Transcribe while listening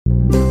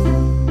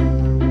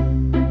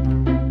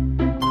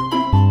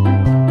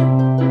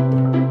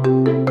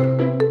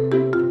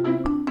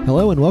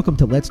Hello and welcome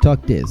to Let's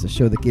Talk Diz, a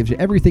show that gives you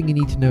everything you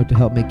need to know to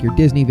help make your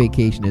Disney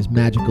vacation as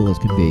magical as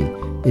can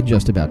be in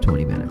just about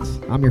 20 minutes.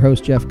 I'm your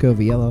host, Jeff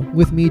Coviello.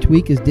 With me each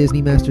week is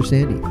Disney Master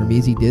Sandy from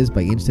Easy Diz by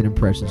Instant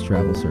Impressions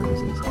Travel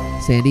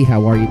Services. Sandy,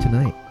 how are you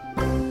tonight?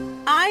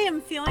 I am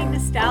feeling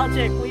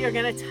nostalgic. We are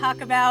going to talk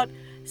about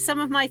some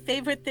of my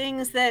favorite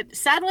things that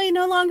sadly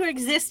no longer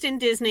exist in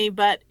Disney,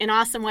 but an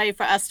awesome way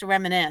for us to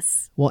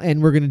reminisce. Well,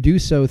 and we're going to do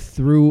so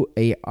through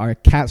our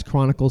Cats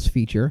Chronicles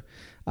feature.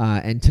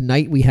 And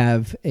tonight we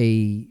have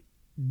a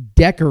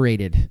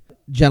decorated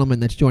gentleman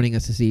that's joining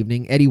us this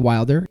evening. Eddie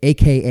Wilder,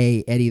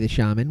 a.k.a. Eddie the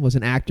Shaman, was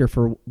an actor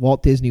for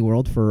Walt Disney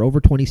World for over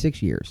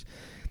 26 years.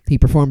 He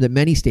performed at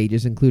many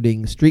stages,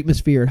 including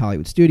Streetmosphere at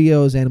Hollywood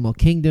Studios, Animal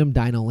Kingdom,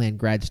 Dino Land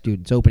Grad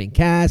Students Opening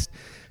Cast,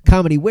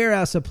 Comedy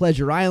Warehouse at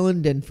Pleasure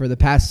Island, and for the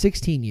past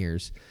 16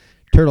 years,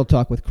 Turtle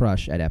Talk with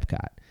Crush at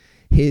Epcot.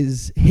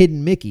 His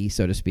hidden Mickey,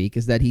 so to speak,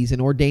 is that he's an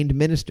ordained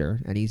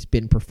minister, and he's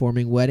been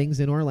performing weddings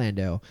in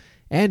Orlando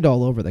and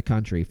all over the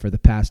country for the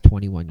past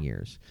 21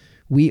 years.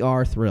 We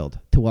are thrilled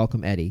to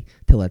welcome Eddie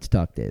to Let's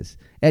Talk Diz.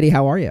 Eddie,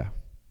 how are you?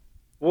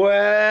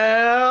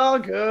 Well,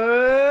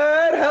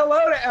 good.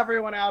 Hello to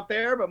everyone out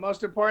there, but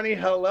most importantly,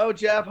 hello,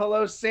 Jeff.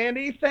 Hello,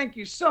 Sandy. Thank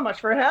you so much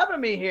for having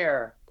me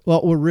here.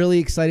 Well, we're really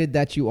excited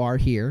that you are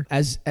here.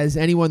 As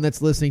anyone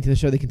that's listening to the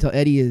show, they can tell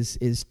Eddie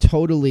is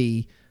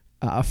totally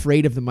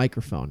afraid of the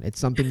microphone.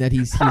 It's something that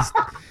he's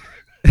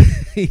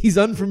he's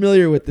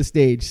unfamiliar with the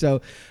stage.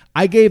 So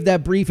I gave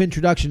that brief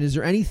introduction. Is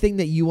there anything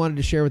that you wanted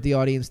to share with the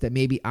audience that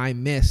maybe I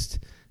missed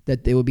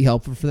that it would be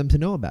helpful for them to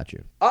know about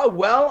you? Oh,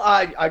 well,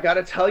 I got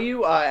to tell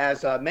you,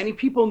 as many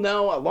people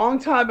know, a long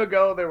time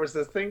ago, there was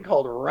this thing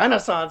called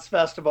Renaissance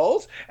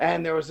Festivals,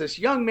 and there was this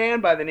young man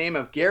by the name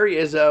of Gary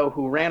Izzo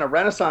who ran a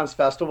Renaissance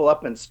Festival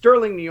up in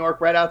Sterling, New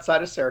York, right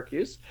outside of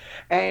Syracuse,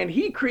 and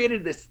he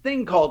created this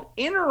thing called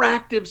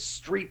interactive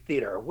street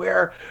theater,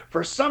 where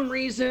for some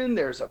reason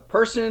there's a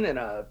person in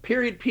a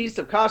period piece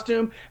of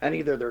costume, and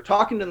either they're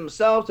talking to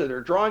themselves or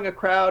they're drawing a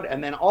crowd,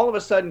 and then all of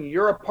a sudden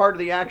you're a part of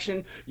the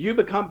action, you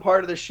become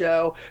part of the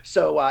show.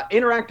 So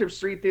interactive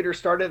street theater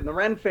started in the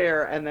Ren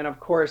Fair, and then of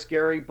course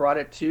Gary brought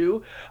it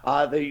to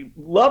the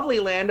lovely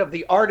land of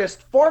the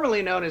artist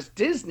formerly known as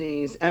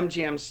Disney's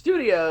MGM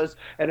Studios.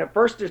 And at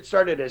first it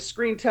started as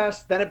Screen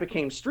Test, then it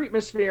became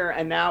Streetmosphere,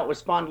 and now it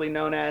was fondly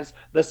known as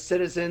the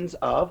Citizens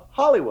of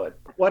Hollywood.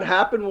 What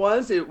happened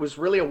was, it was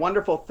really a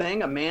wonderful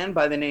thing. A man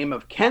by the name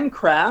of Ken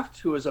Kraft,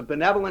 who was a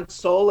benevolent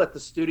soul at the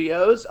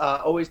studios,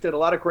 always did a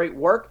lot of great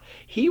work.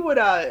 He would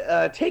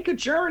take a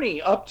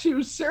journey up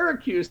to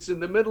Syracuse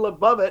in the middle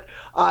of it,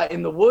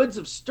 in the woods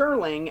of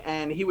Sterling,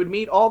 and he would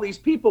meet all these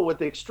people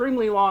with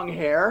extremely long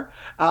hair,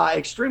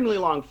 extremely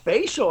long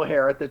facial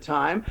hair at the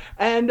time,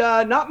 and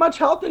not much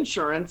health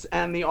insurance.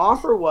 And the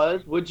offer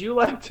was, would you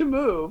like to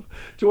move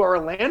to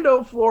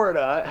Orlando,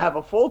 Florida, have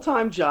a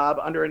full-time job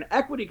under an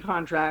equity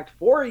contract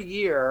for a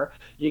year?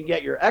 You can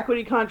get your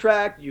equity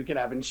contract, you can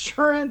have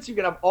insurance, you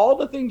can have all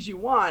the things you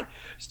want.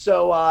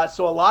 So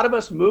a lot of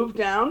us moved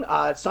down,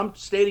 some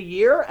stayed a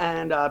year,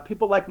 and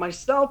people like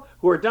myself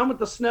who are done with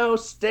the snow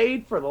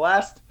stayed for the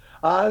last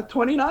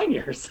 29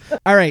 years.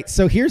 All right,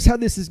 so here's how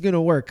this is going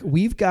to work.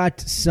 We've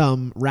got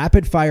some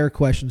rapid fire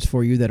questions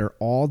for you that are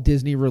all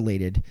Disney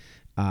related.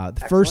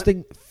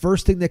 The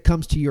first thing that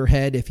comes to your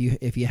head, if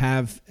you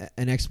have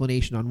an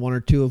explanation on one or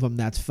two of them,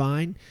 that's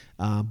fine.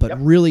 But Yep.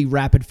 Really,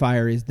 rapid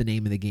fire is the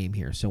name of the game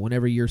here. So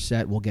whenever you're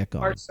set, we'll get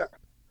going.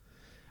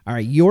 All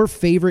right, your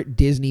favorite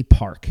Disney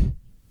park?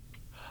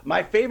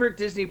 My favorite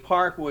Disney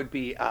park would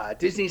be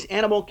Disney's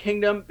Animal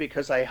Kingdom,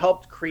 because I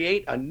helped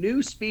create a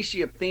new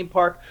species of theme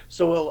park,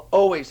 so it'll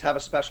always have a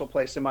special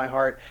place in my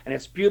heart, and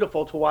it's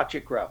beautiful to watch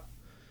it grow.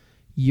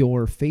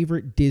 Your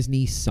favorite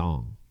Disney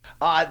song?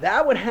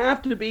 That would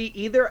have to be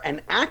either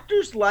An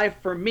Actor's Life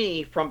for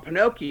Me from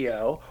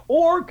Pinocchio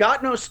or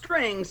Got No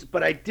Strings,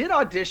 but I did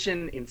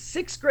audition in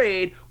 6th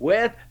grade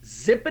with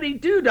Zippity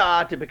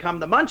Doo-Dah to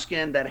become the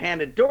munchkin that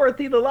handed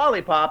Dorothy the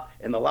lollipop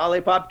in the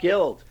Lollipop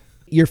Guild.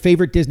 Your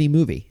favorite Disney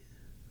movie?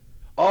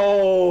 I'm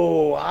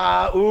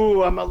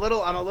a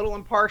little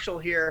impartial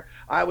here.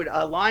 I would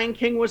Lion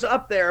King was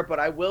up there, but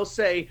I will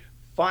say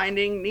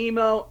Finding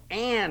Nemo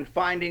and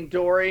Finding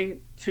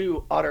Dory,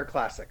 two utter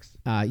classics.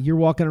 You're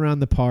walking around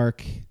the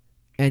park,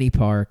 any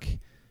park.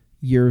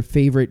 Your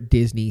favorite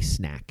Disney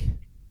snack?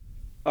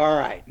 All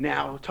right,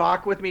 now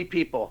talk with me,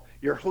 people.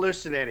 You're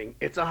hallucinating.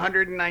 It's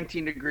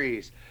 119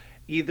 degrees.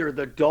 Either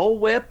the Dole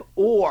Whip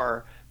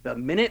or the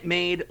Minute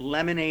Maid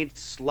lemonade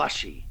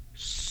slushie.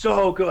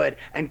 So good.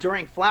 And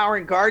during Flower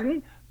and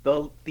Garden,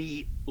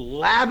 the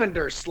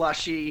lavender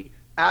slushie,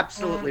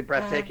 absolutely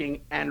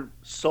breathtaking and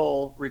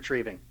soul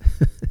retrieving.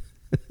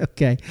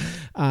 Okay.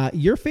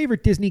 Your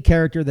favorite Disney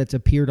character that's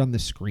appeared on the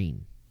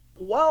screen?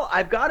 Well,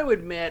 I've got to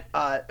admit,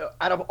 out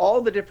of all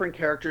the different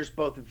characters,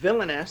 both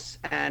villainous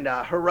and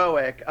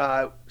heroic,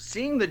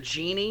 seeing the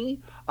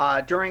genie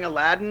during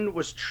Aladdin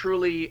was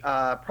truly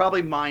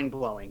probably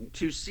mind-blowing.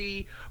 To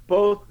see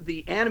both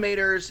the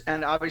animators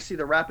and obviously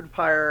the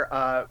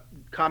rapid-fire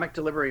comic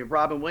delivery of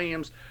Robin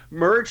Williams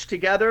merge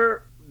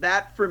together,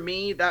 that for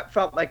me, that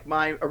felt like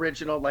my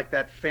original, like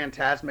that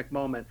phantasmic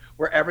moment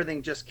where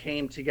everything just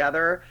came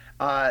together.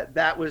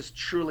 That was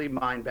truly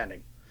mind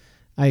bending.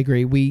 I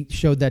agree. We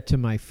showed that to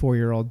my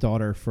 4-year-old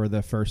daughter for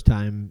the first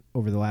time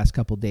over the last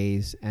couple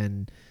days,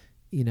 and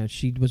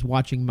she was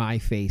watching my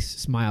face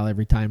smile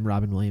every time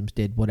Robin Williams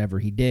did whatever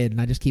he did,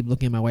 and I just keep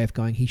looking at my wife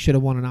going, he should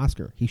have won an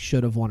Oscar. He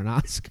should have won an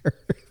Oscar.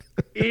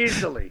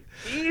 Easily.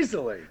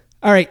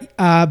 All right,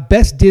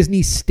 best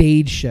Disney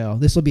stage show.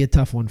 This will be a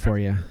tough one for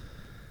you.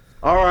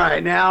 All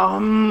right, now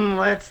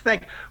let's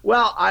think.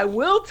 Well, I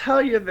will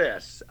tell you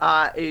this.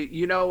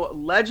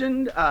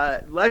 Legend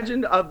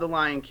of the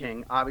Lion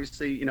King.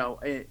 Obviously,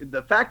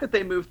 the fact that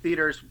they moved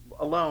theaters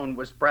alone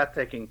was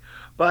breathtaking.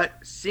 But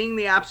seeing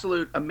the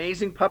absolute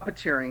amazing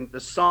puppeteering,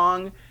 the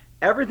song,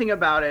 everything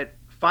about it,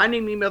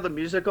 Finding Nemo the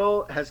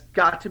musical has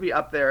got to be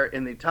up there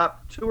in the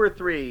top 2 or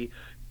 3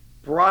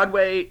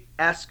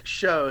 Broadway-esque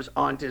shows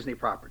on Disney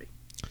property.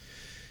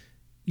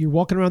 You're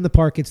walking around the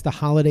park. It's the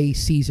holiday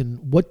season.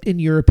 What, in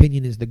your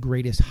opinion, is the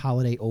greatest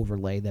holiday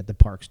overlay that the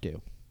parks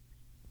do?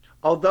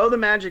 Although the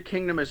Magic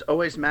Kingdom is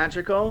always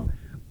magical,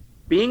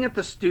 being at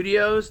the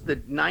studios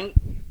the night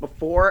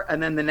before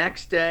and then the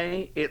next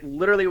day, it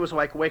literally was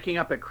like waking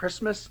up at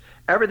Christmas.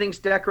 Everything's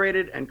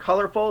decorated and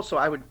colorful, so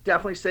I would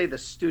definitely say the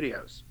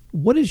studios.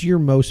 What is your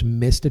most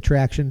missed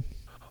attraction?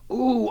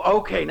 Ooh,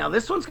 okay. Now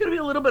this one's going to be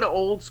a little bit of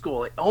old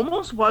school. It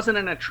almost wasn't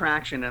an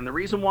attraction, and the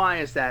reason why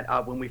is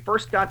that when we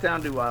first got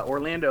down to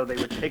Orlando, they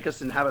would take us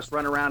and have us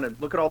run around and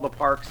look at all the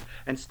parks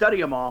and study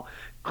them all.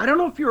 I don't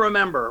know if you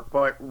remember,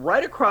 but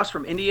right across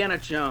from Indiana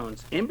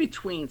Jones, in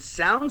between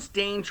Sounds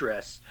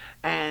Dangerous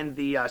and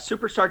the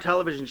Superstar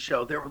Television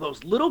Show, there were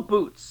those little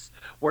booths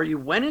where you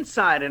went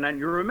inside, and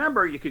you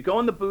remember you could go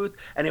in the booth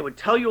and it would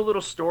tell you a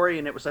little story,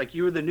 and it was like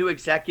you were the new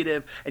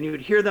executive, and you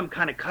would hear them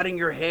kind of cutting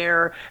your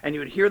hair, and you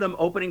would hear them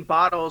opening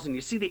bottles, and you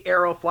see the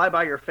arrow fly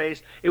by your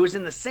face. It was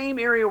in the same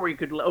area where you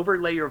could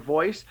overlay your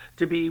voice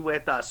to be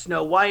with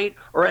Snow White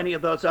or any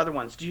of those other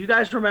ones. Do you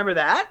guys remember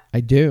that?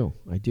 I do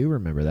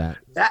remember that.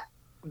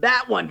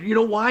 That one. You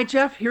know why,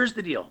 Jeff? Here's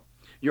the deal.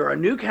 You're a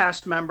new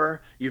cast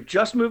member. You've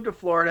just moved to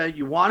Florida.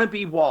 You want to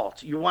be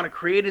Walt. You want to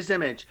create his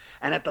image.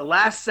 And at the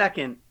last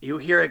second, you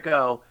hear it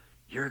go,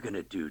 "You're going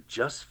to do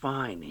just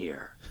fine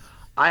here."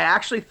 I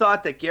actually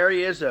thought that Gary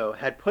Izzo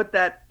had put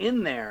that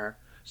in there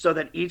so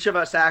that each of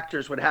us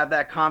actors would have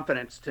that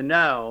confidence to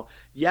know,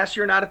 yes,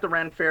 you're not at the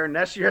Ren Fair.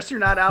 Yes, you're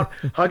not out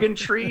hugging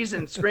trees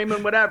and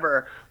screaming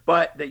whatever,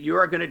 but that you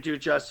are going to do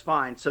just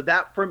fine. So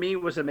that, for me,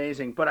 was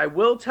amazing. But I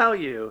will tell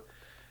you,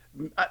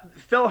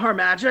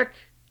 PhilharMagic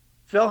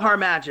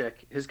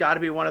has got to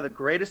be one of the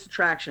greatest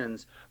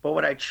attractions. But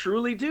what I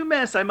truly do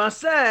miss, I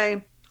must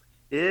say,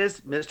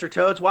 is Mr.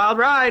 Toad's Wild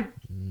Ride.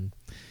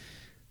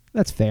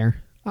 That's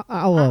fair.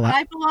 I'll allow.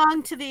 I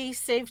belong to the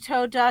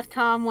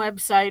SaveToad.com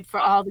website for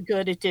all the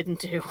good it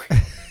didn't do.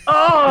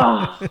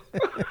 Oh!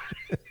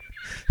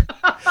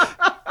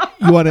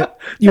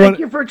 Thank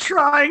you for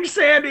trying,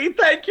 Sandy.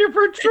 Thank you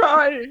for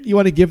trying. You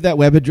want to give that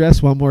web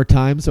address one more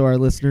time so our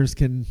listeners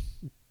can...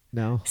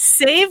 No.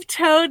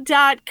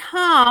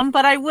 SaveToad.com,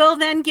 but I will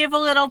then give a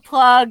little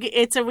plug.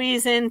 It's a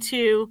reason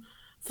to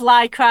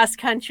fly cross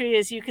country,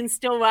 as you can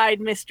still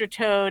ride Mr.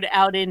 Toad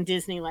out in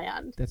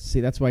Disneyland.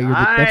 That's why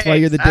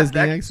you're the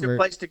Disney expert. That's a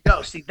place to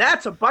go. See,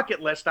 that's a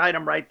bucket list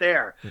item right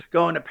there.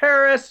 Going to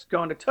Paris,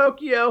 going to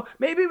Tokyo,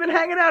 maybe even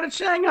hanging out in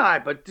Shanghai.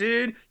 But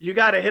dude, you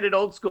got to hit it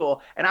old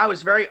school. And I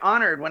was very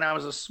honored when I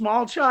was a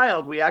small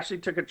child. We actually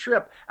took a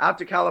trip out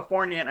to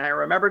California, and I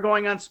remember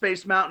going on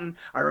Space Mountain.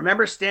 I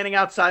remember standing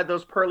outside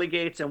those pearly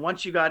gates, and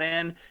once you got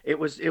in, it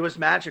was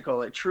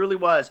magical. It truly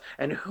was.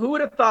 And who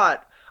would have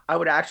thought I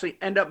would actually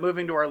end up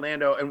moving to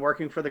Orlando and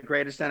working for the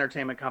greatest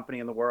entertainment company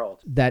in the world?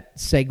 That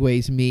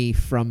segues me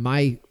from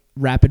my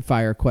rapid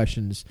fire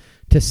questions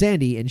to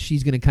Sandy, and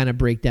she's going to kind of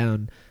break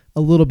down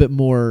a little bit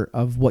more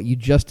of what you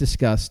just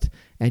discussed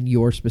and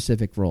your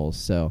specific roles.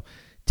 So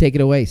take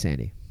it away,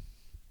 Sandy.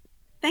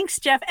 Thanks,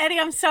 Jeff. Eddie,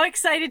 I'm so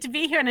excited to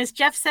be here. And as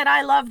Jeff said,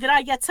 I love that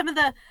I get some of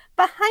the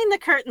behind the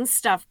curtain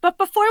stuff. But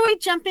before we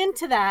jump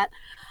into that,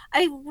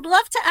 I would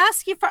love to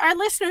ask you, for our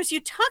listeners,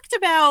 you talked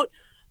about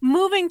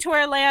moving to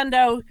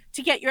Orlando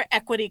to get your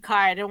equity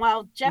card. And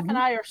while Jeff and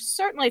I are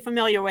certainly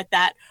familiar with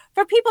that,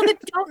 for people that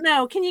don't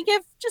know, can you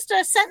give just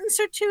a sentence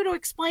or two to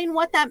explain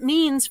what that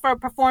means for a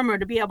performer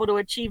to be able to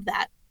achieve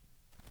that?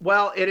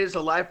 Well, it is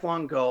a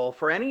lifelong goal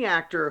for any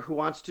actor who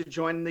wants to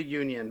join the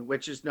union,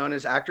 which is known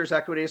as Actors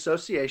Equity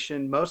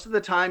Association. Most of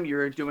the time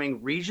you're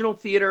doing regional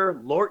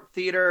theater, LORT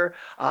theater,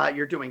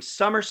 you're doing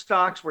summer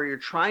stocks where you're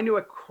trying to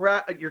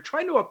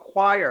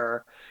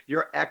acquire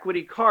your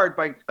equity card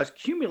by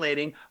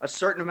accumulating a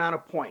certain amount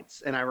of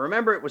points. And I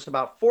remember it was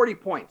about 40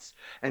 points.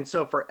 And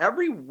so for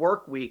every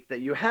work week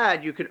that you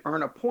had, you could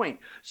earn a point.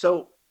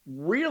 So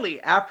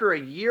really, after a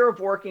year of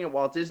working at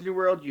Walt Disney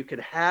World, you could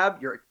have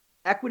your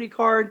equity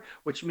card,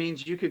 which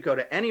means you could go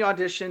to any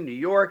audition, New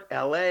York,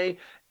 LA,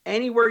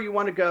 anywhere you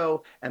want to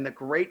go. And the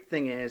great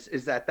thing is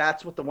that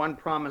that's what the one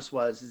promise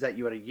was, is that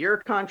you had a year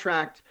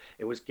contract.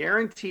 It was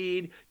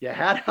guaranteed. You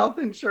had health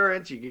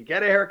insurance. You could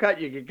get a haircut.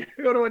 You could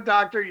go to a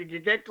doctor. You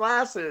could get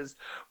glasses.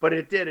 But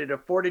it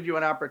afforded you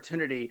an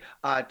opportunity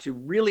to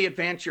really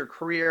advance your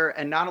career.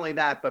 And not only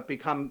that, but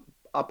become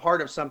a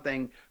part of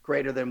something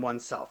greater than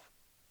oneself.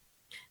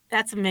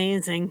 That's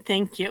amazing.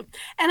 Thank you.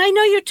 And I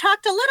know you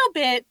talked a little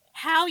bit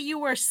how you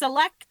were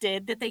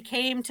selected, that they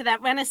came to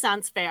that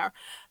Renaissance fair.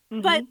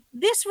 Mm-hmm. But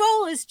this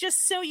role is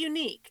just so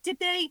unique. Did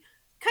they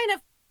kind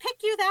of pick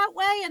you that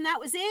way and that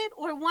was it?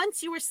 Or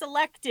once you were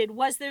selected,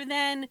 was there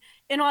then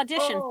an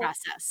audition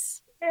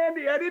process?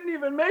 Sandy, I didn't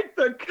even make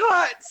the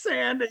cut,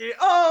 Sandy.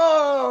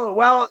 Oh,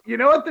 well, you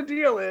know what the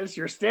deal is.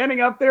 You're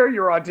standing up there,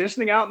 you're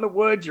auditioning out in the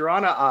woods, you're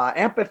on an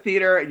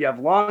amphitheater, you have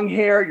long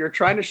hair, you're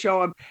trying to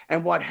show them.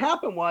 And what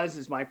happened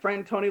is my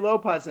friend Tony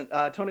Lopez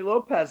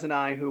and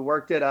I, who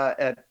worked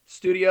at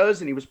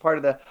studios, and he was part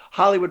of the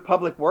Hollywood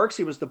Public Works.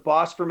 He was the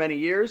boss for many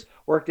years,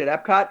 worked at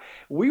Epcot.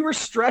 We were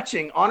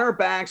stretching on our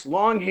backs,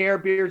 long hair,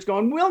 beards,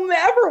 going, we'll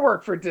never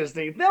work for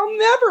Disney. They'll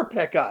never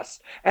pick us.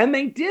 And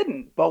they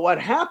didn't. But what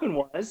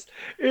happened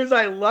is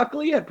I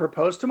luckily had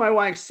proposed to my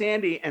wife,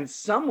 Sandy, and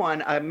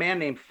a man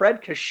named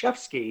Fred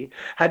Kashevsky,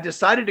 had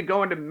decided to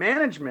go into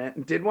management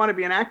and didn't want to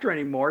be an actor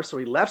anymore. So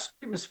he left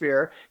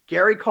Streetmosphere.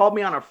 Gary called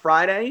me on a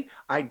Friday.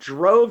 I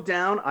drove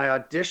down, I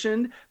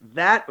auditioned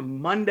that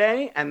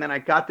Monday, and then I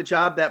got the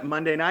job that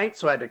Monday night.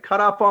 So I had to cut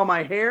off all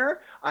my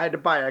hair. I had to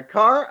buy a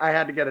car. I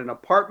had to get an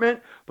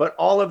apartment, but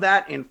all of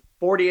that in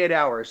 48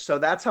 hours. So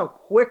that's how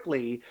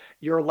quickly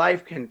your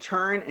life can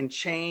turn and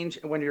change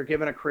when you're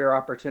given a career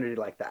opportunity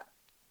like that.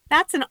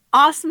 That's an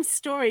awesome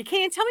story.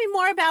 Can you tell me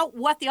more about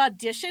what the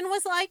audition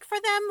was like for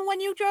them when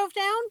you drove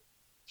down?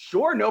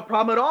 Sure, no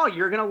problem at all.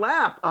 You're going to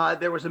laugh.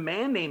 There was a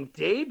man named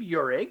Dave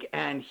Urig,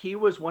 and he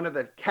was one of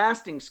the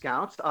casting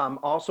scouts.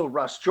 Also,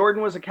 Russ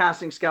Jordan was a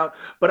casting scout.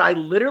 But I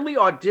literally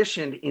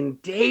auditioned in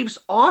Dave's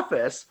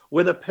office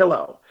with a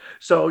pillow.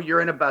 So you're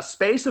in a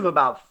space of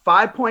about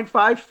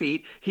 5.5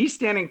 feet. He's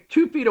standing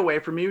 2 feet away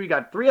from you. You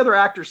got 3 other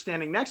actors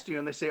standing next to you,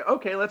 and they say,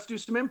 okay, let's do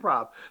some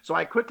improv. So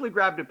I quickly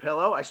grabbed a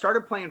pillow. I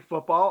started playing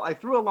football. I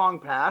threw a long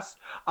pass.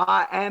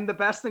 And the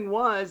best thing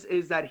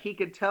is that he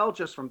could tell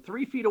just from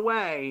 3 feet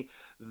away,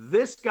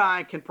 this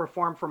guy can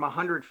perform from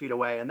 100 feet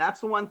away. And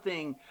that's the one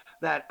thing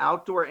that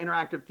outdoor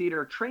interactive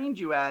theater trained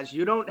you as.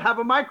 You don't have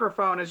a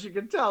microphone, as you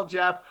can tell,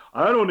 Jeff.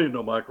 I don't need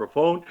no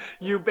microphone.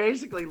 You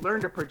basically learn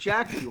to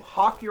project. You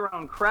hawk your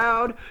own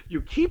crowd. You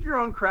keep your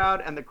own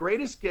crowd. And the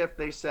greatest gift,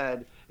 they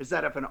said, is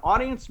that if an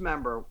audience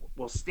member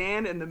will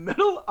stand in the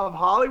middle of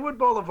Hollywood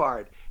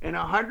Boulevard in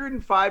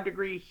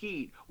 105-degree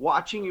heat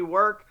watching you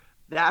work,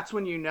 that's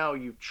when you know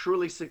you've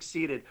truly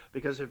succeeded.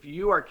 Because if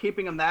you are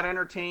keeping them that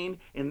entertained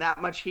in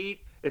that much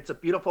heat, it's a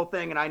beautiful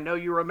thing. And I know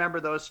you remember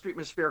those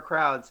Streetmosphere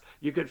crowds.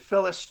 You could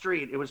fill a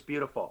street. It was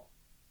beautiful.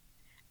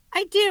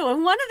 I do.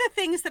 And one of the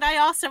things that I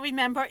also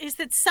remember is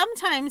that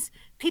sometimes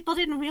people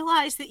didn't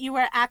realize that you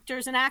were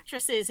actors and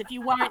actresses if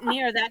you weren't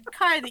near that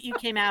car that you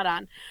came out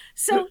on.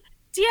 So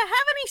do you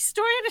have any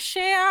story to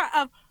share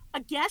of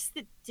a guest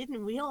that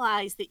didn't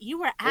realize that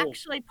you were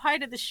actually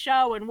part of the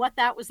show and what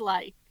that was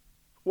like?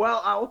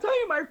 Well, I'll tell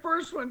you my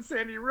first one,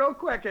 Sandy, real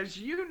quick. As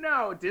you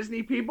know,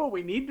 Disney people,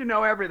 we need to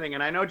know everything.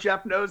 And I know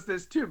Jeff knows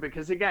this too,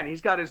 because again, he's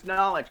got his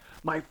knowledge.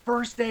 My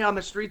first day on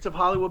the streets of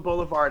Hollywood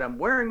Boulevard, I'm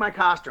wearing my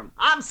costume.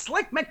 I'm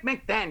Slick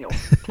McDaniel,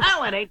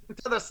 talented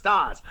to the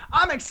stars.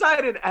 I'm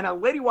excited. And a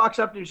lady walks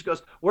up to me and she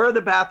goes, where are the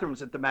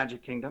bathrooms at the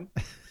Magic Kingdom?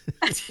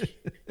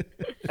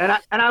 And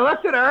I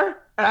looked at her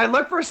and I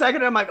looked for a second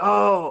and I'm like,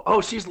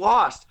 oh, she's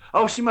lost.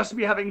 Oh, she must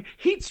be having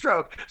heat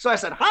stroke. So I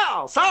said,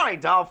 oh, sorry,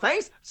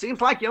 dollface. Seems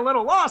like you're a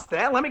little lost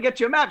there. Let me get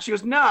you a map. She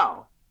goes,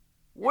 no.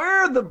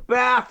 Where are the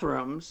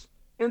bathrooms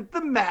in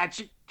the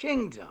Magic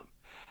Kingdom?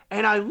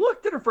 And I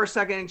looked at her for a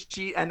second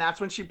and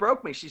that's when she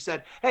broke me. She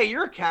said, hey,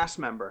 you're a cast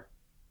member.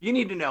 You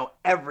need to know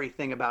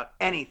everything about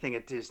anything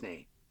at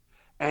Disney.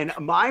 And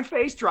my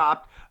face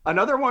dropped.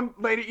 Another one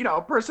lady,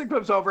 a person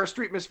comes over, a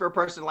Streetmosphere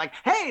person, like,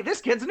 hey, this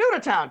kid's new to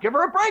town. Give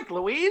her a break,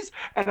 Louise.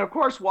 And of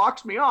course,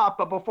 walks me off.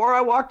 But before I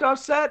walked off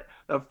set,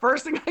 the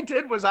first thing I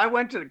did was I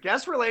went to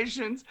guest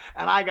relations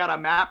and I got a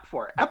map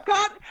for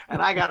Epcot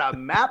and I got a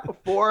map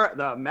for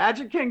the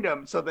Magic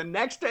Kingdom. So the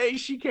next day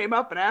she came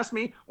up and asked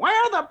me, where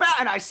are the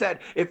and I said,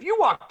 if you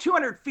walk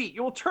 200 feet,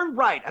 you will turn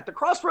right at the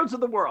crossroads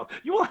of the world.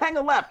 You will hang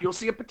a left. You'll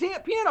see a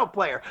piano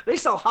player. They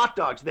sell hot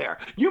dogs there.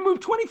 You move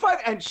 25.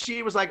 And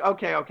she was like,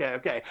 okay.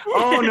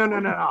 Oh,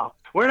 no.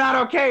 We're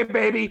not okay,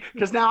 baby,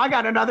 because now I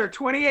got another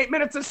 28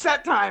 minutes of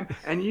set time,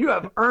 and you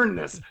have earned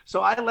this.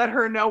 So I let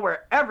her know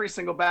where every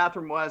single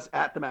bathroom was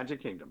at the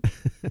Magic Kingdom.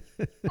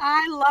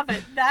 I love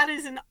it. That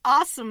is an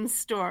awesome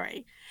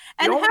story.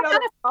 And the only other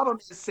problem,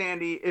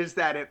 Sandy, is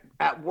that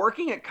at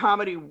working at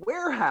Comedy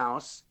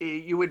Warehouse,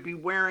 you would be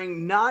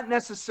wearing not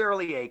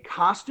necessarily a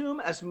costume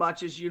as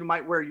much as you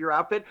might wear your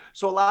outfit.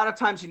 So a lot of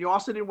times, and you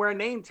also didn't wear a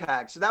name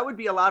tag. So that would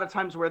be a lot of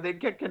times where they'd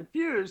get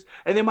confused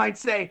and they might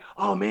say,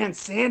 oh man,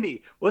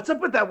 Sandy, what's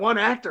up with that one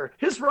actor?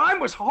 His rhyme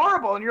was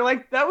horrible. And you're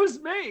like, that was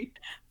me.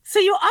 So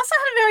you also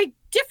had a very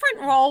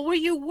different role where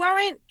you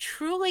weren't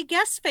truly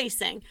guest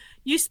facing.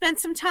 You spent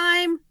some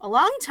time, a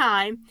long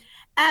time,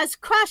 as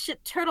Crush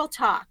at Turtle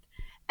Talk.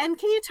 And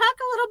can you talk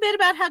a little bit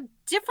about how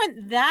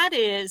different that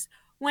is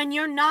when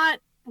you're not,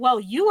 well,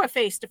 you were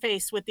face to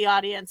face with the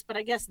audience, but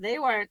I guess they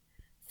weren't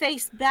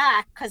face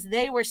back because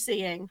they were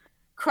seeing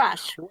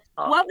Crush.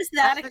 What was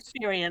that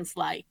experience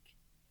like?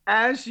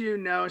 As you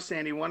know,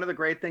 Sandy, one of the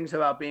great things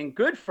about being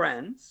good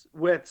friends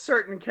with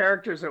certain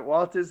characters at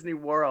Walt Disney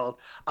World,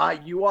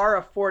 you are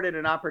afforded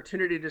an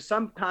opportunity to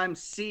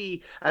sometimes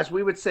see, as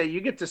we would say,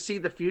 you get to see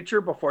the future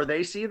before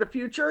they see the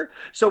future.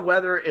 So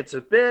whether it's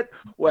a bit,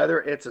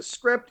 whether it's a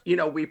script,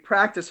 we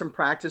practice and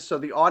practice. So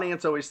the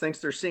audience always thinks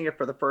they're seeing it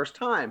for the first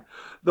time.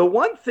 The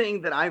one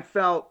thing that I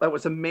felt that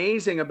was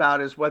amazing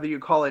about is whether you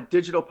call it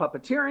digital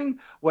puppeteering,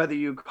 whether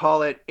you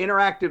call it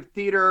interactive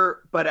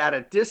theater, but at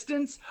a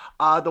distance,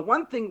 the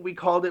one thing we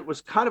called it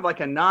was kind of like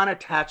a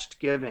non-attached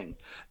giving,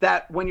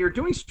 that when you're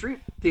doing street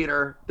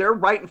theater, they're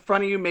right in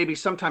front of you, maybe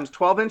sometimes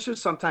 12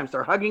 inches, sometimes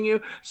they're hugging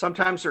you,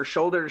 sometimes they're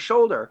shoulder to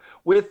shoulder.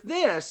 With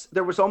this,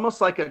 there was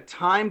almost like a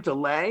time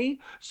delay.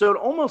 So it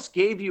almost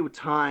gave you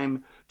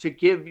time to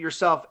give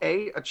yourself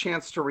a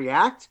chance to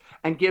react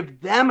and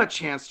give them a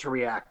chance to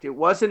react. It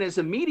wasn't as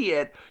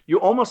immediate. You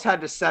almost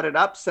had to set it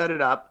up,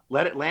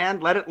 let it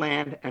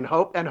land, and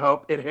hope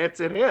it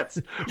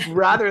hits,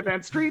 rather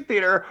than street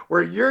theater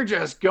where you're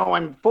just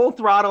going full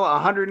throttle,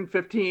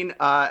 115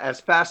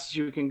 as fast as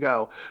you can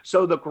go.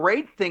 So the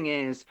great thing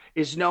is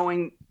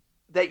knowing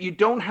that you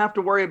don't have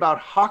to worry about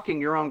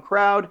hawking your own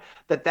crowd,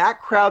 that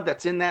crowd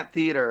that's in that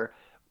theater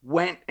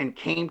went and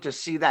came to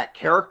see that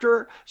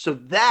character. So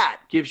that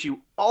gives you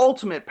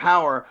ultimate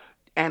power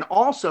and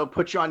also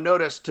puts you on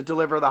notice to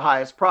deliver the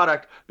highest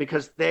product,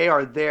 because they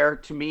are there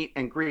to meet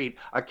and greet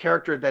a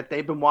character that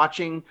they've been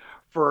watching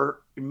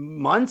for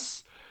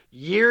months,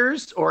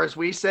 years, or as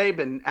we say,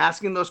 been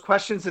asking those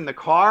questions in the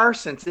car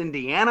since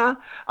Indiana.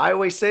 I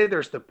always say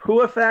there's the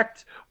Pooh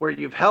effect, where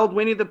you've held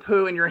Winnie the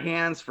Pooh in your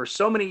hands for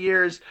so many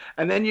years,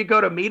 and then you go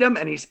to meet him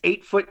and he's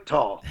 8 foot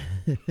tall.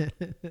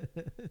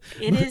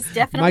 It is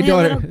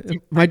definitely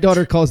my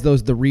daughter calls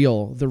those the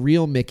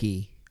real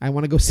Mickey. I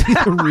want to go see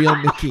the real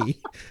Mickey.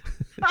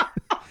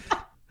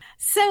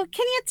 So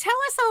can you tell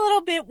us a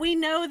little bit? We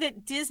know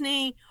that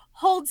Disney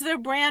holds their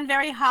brand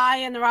very high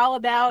and they're all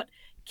about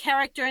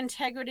character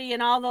integrity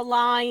and all the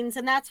lines,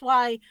 and that's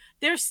why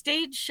their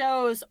stage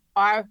shows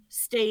are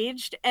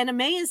staged and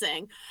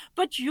amazing.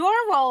 But your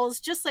roles,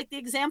 just like the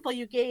example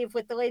you gave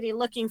with the lady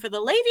looking for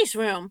the ladies'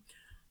 room,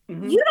 you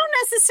don't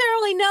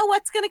necessarily know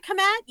what's going to come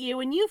at you,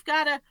 and you've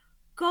got to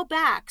go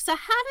back. So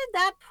how did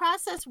that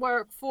process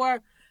work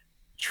for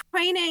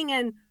training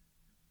and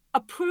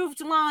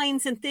approved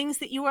lines and things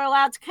that you were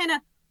allowed to kind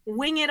of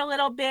wing it a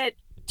little bit?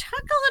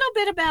 Talk a little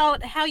bit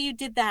about how you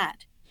did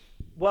that.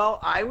 Well,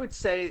 I would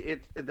say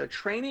the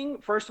training,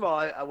 first of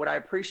all, what I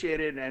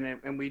appreciated,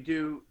 and we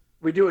do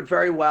it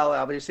very well,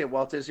 obviously, at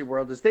Walt Disney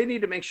World, is they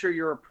need to make sure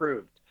you're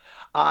approved.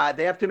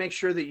 They have to make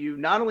sure that you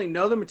not only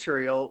know the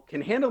material,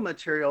 can handle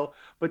material,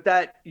 but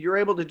that you're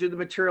able to do the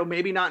material,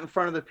 maybe not in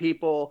front of the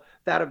people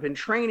that have been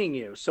training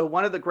you. So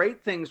one of the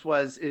great things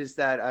is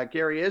that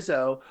Gary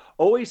Izzo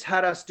always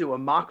had us do a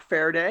mock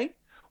fair day,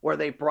 where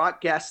they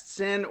brought guests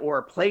in,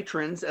 or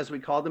patrons, as we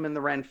called them in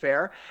the Ren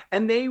Fair.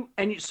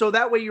 So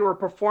that way you were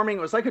performing,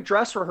 it was like a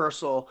dress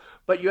rehearsal,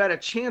 but you had a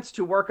chance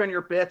to work on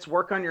your bits,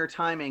 work on your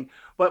timing.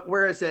 But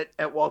whereas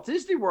at Walt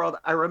Disney World,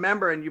 I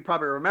remember, and you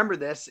probably remember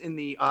this, in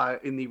the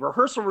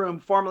rehearsal room,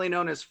 formerly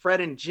known as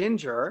Fred and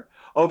Ginger,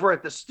 over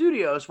at the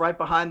studios, right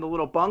behind the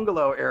little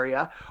bungalow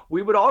area,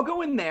 we would all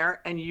go in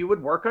there and you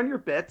would work on your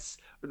bits.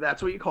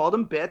 That's what you called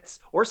them, bits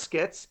or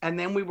skits. And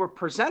then we would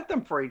present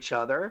them for each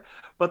other.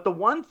 But the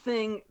one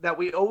thing that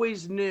we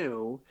always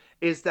knew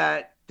is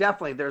that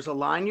definitely there's a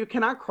line you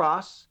cannot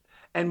cross.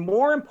 And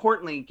more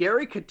importantly,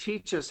 Gary could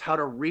teach us how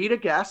to read a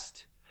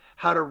guest,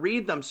 how to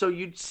read them. So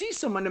you'd see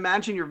someone,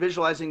 imagine you're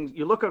visualizing,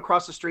 you look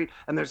across the street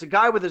and there's a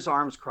guy with his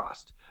arms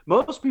crossed.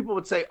 Most people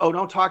would say, oh,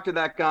 don't talk to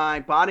that guy,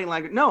 body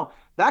language. No,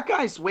 that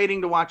guy's waiting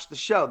to watch the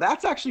show.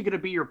 That's actually going to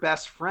be your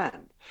best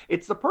friend.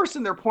 It's the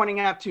person they're pointing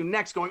out to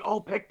next, going, oh,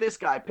 pick this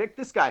guy, pick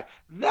this guy.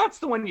 That's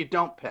the one you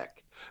don't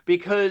pick,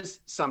 because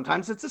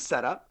sometimes it's a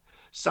setup.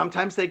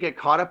 Sometimes they get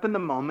caught up in the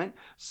moment.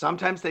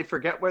 Sometimes they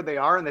forget where they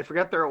are and they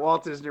forget they're at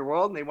Walt Disney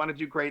World and they want to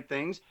do great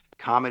things.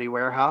 Comedy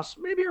Warehouse,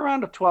 maybe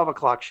around a 12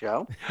 o'clock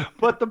show.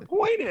 But the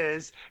point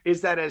is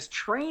that as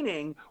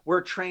training,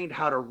 we're trained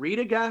how to read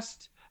a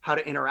guest, how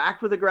to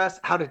interact with a guest,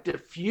 how to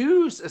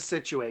diffuse a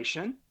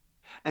situation.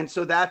 And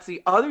so that's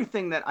the other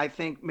thing that I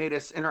think made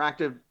us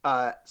interactive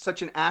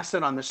such an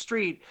asset on the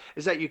street,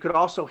 is that you could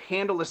also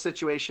handle the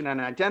situation and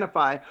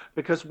identify,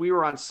 because we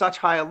were on such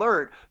high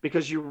alert,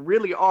 because you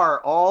really are,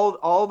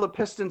 all the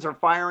pistons are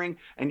firing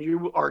and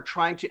you are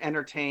trying to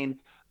entertain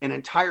an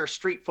entire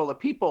street full of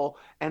people.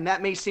 And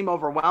that may seem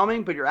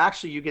overwhelming, but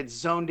you get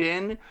zoned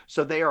in.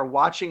 So they are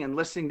watching and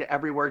listening to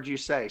every word you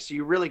say. So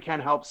you really can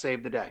help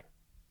save the day.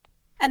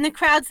 And the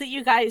crowds that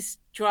you guys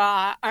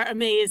draw are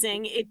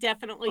amazing. It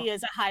definitely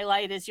is a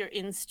highlight as you're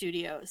in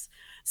studios.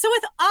 So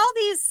with all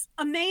these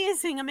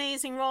amazing,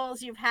 amazing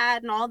roles you've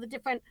had and all the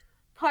different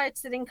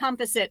parts that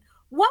encompass it,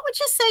 what would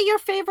you say your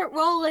favorite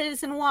role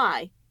is and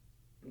why?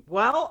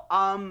 Well,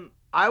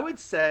 I would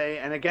say,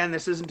 and again,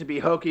 this isn't to be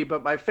hokey,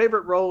 but my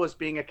favorite role was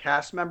being a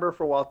cast member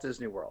for Walt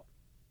Disney World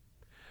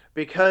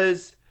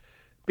because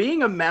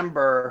being a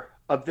member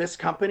of this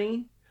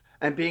company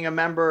and being a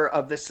member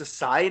of this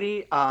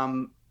society,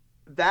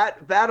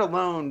 that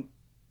alone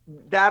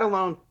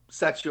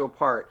sets you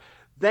apart.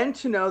 Then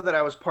to know that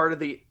I was part of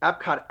the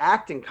Epcot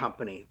acting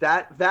company,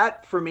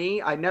 that for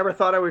me, I never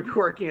thought I would be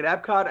working at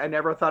Epcot. I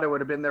never thought I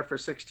would have been there for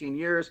 16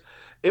 years.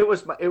 It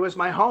was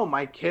my home.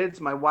 My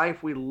kids, my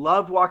wife, we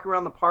loved walking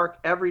around the park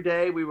every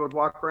day. We would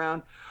walk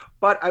around.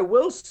 But I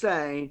will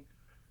say,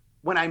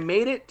 when I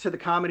made it to the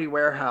Comedy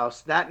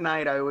Warehouse that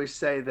night, I always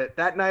say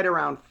that night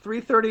around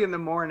 3:30 in the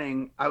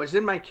morning, I was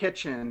in my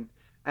kitchen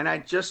and I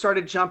just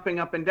started jumping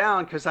up and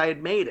down because I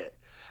had made it.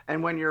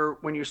 And when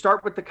you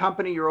start with the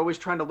company, you're always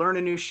trying to learn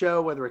a new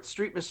show, whether it's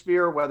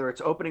Streetmosphere, whether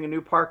it's opening a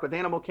new park with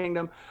Animal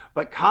Kingdom.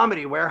 But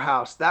Comedy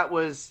Warehouse,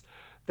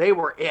 they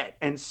were it.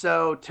 And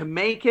so to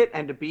make it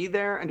and to be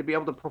there and to be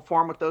able to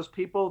perform with those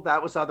people,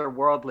 that was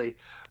otherworldly.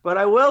 But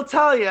I will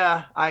tell you,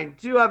 I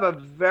do have a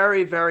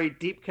very, very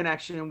deep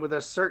connection with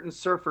a certain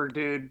surfer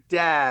dude,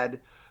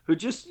 Dad, who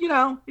just, he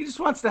just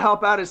wants to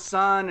help out his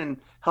son and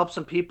help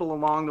some people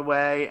along the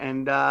way.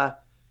 And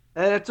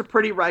it's a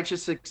pretty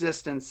righteous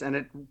existence, and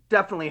it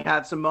definitely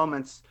had some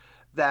moments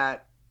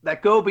that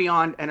go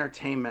beyond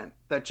entertainment,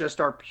 that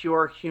just are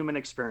pure human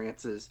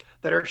experiences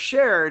that are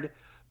shared,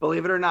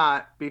 believe it or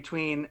not,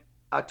 between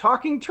a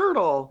talking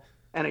turtle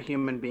and a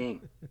human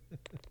being.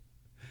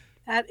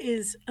 That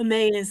is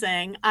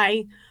amazing.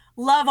 I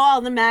love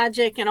all the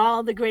magic and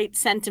all the great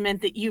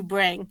sentiment that you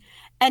bring.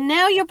 And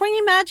now you're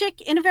bringing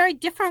magic in a very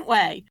different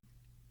way.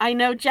 I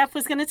know Jeff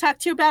was going to talk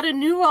to you about a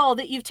new role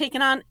that you've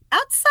taken on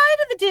outside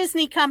of the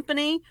Disney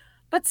company,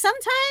 but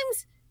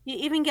sometimes you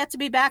even get to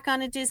be back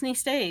on a Disney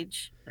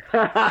stage.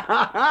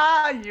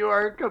 You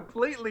are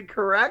completely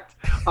correct.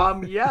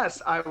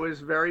 Yes, I was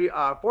very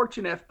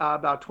fortunate.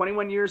 About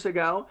 21 years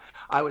ago,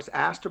 I was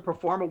asked to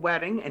perform a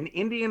wedding, an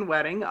Indian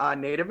wedding,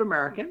 Native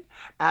American,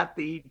 at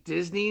the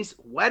Disney's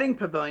Wedding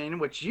Pavilion,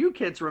 which you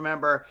kids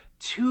remember,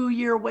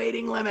 2-year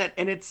waiting limit,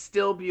 and it's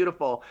still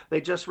beautiful.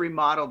 They just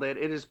remodeled it.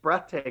 It is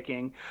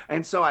breathtaking.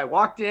 And so I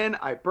walked in,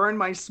 I burned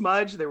my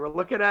smudge. They were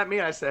looking at me.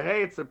 I said,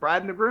 hey, it's the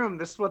bride and the groom.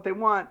 This is what they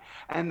want.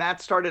 And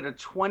that started a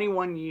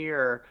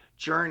 21-year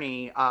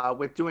journey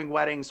with doing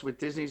weddings with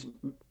Disney's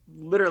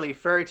literally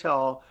fairy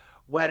tale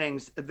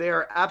weddings.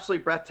 They're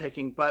absolutely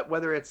breathtaking. But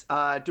whether it's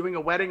doing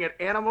a wedding at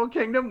Animal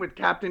Kingdom with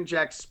Captain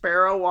Jack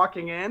Sparrow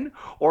walking in,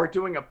 or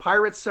doing a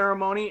pirate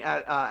ceremony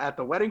at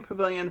the Wedding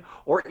Pavilion,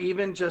 or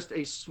even just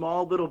a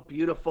small little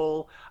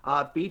beautiful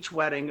beach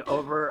wedding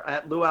over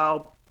at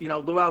Luau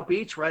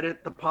Beach, right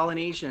at the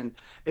Polynesian.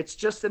 It's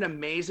just an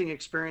amazing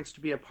experience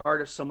to be a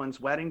part of someone's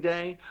wedding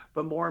day,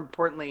 but more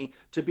importantly,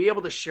 to be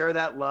able to share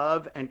that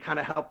love and kind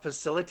of help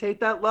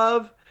facilitate that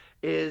love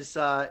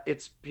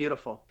it's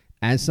beautiful.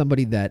 As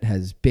somebody that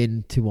has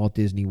been to Walt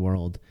Disney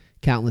World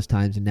countless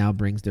times and now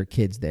brings their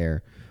kids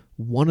there,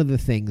 one of the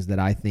things that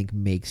I think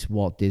makes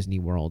Walt Disney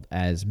World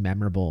as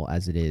memorable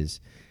as it is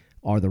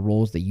are the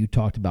roles that you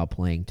talked about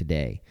playing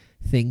today.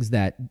 Things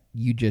that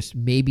you just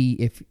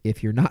maybe,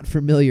 if you're not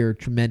familiar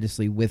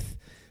tremendously with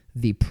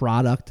the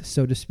product,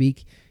 so to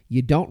speak,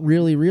 you don't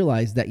really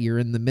realize that you're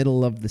in the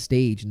middle of the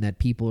stage and that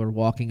people are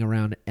walking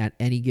around at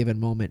any given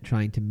moment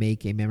trying to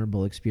make a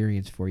memorable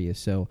experience for you.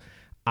 So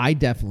I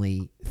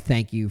definitely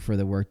thank you for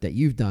the work that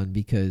you've done,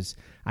 because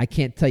I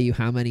can't tell you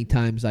how many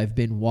times I've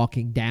been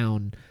walking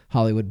down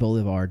Hollywood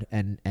Boulevard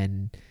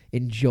and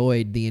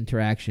enjoyed the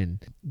interaction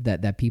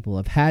that people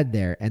have had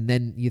there. And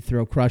then you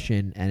throw Crush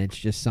in, and it's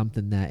just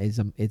something that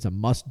it's a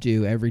must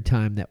do every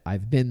time that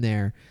I've been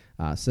there.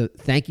 So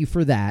thank you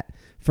for that,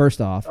 first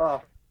off.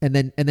 Oh. And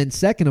then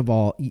second of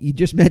all, you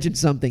just mentioned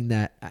something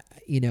that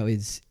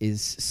is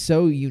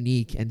so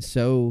unique and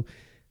so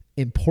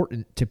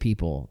important to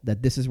people,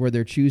 that this is where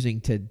they're choosing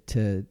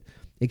to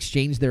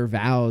exchange their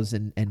vows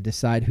and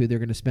decide who they're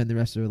going to spend the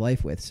rest of their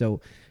life with.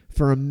 So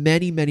for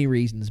many, many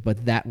reasons,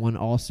 but that one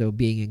also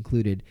being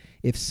included,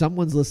 if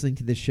someone's listening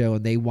to this show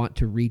and they want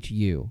to reach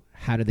you,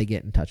 how do they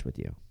get in touch with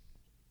you?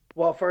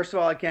 Well, first of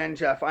all, again,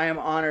 Jeff, I am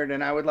honored,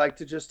 and I would like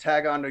to just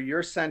tag on to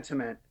your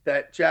sentiment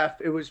that,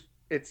 Jeff,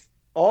 it's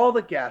all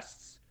the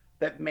guests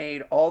that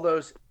made all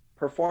those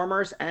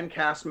performers and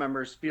cast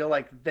members feel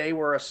like they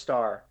were a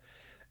star.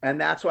 And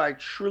that's why I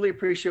truly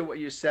appreciate what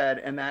you said.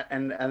 And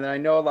I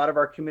know a lot of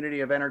our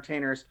community of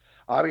entertainers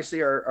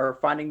obviously are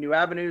finding new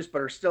avenues,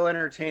 but are still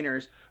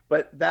entertainers.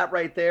 But that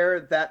right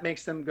there, that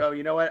makes them go,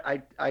 you know what?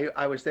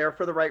 I was there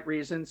for the right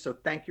reason. So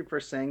thank you for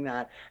saying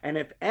that. And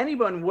if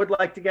anyone would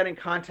like to get in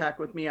contact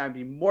with me, I'd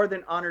be more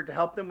than honored to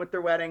help them with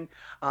their wedding.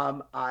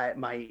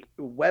 My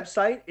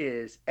website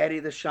is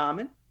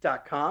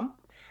eddietheshaman.com.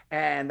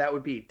 and that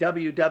would be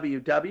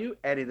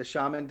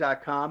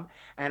www.eddietheshaman.com.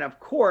 And of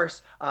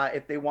course,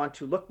 if they want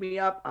to look me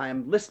up,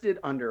 I'm listed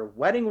under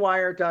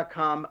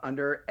weddingwire.com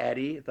under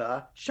Eddie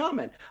the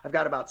Shaman. I've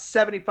got about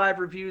 75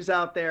 reviews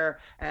out there,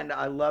 and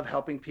I love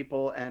helping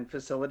people and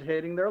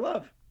facilitating their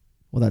love.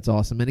 Well, that's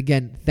awesome. And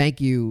again, thank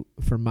you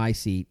from my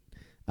seat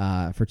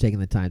for taking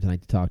the time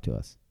tonight to talk to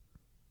us.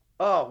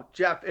 Oh,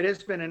 Jeff, it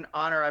has been an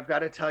honor. I've got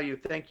to tell you,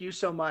 thank you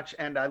so much.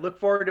 And I look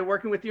forward to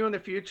working with you in the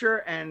future.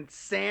 And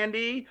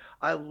Sandy,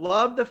 I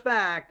love the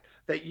fact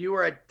that you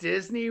are a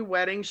Disney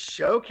wedding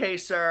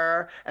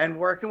showcaser and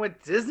working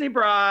with Disney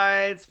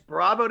brides.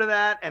 Bravo to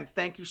that. And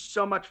thank you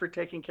so much for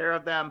taking care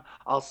of them.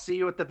 I'll see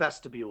you at the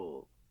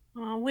vestibule.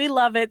 Oh, we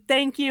love it.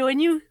 Thank you.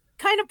 And you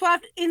kind of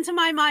brought into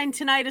my mind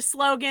tonight a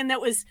slogan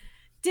that was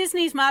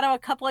Disney's motto a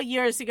couple of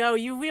years ago.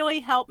 You really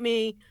helped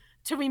me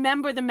to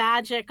remember the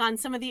magic on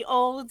some of the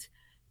old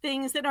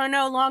things that are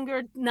no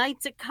longer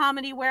Nights at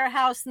Comedy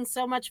Warehouse and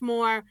so much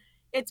more.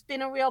 It's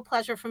been a real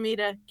pleasure for me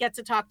to get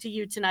to talk to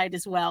you tonight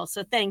as well.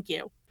 So thank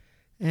you.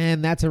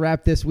 And that's a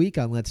wrap this week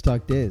on Let's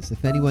Talk Diz.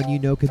 If anyone you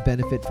know could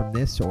benefit from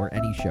this or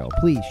any show,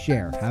 please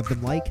share, have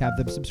them like, have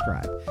them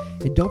subscribe.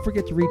 And don't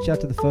forget to reach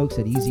out to the folks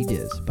at Easy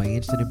Diz by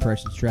Instant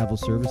Impressions Travel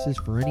Services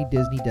for any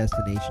Disney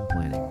destination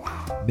planning.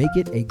 Make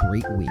it a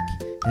great week.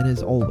 And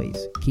as always,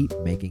 keep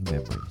making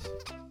memories.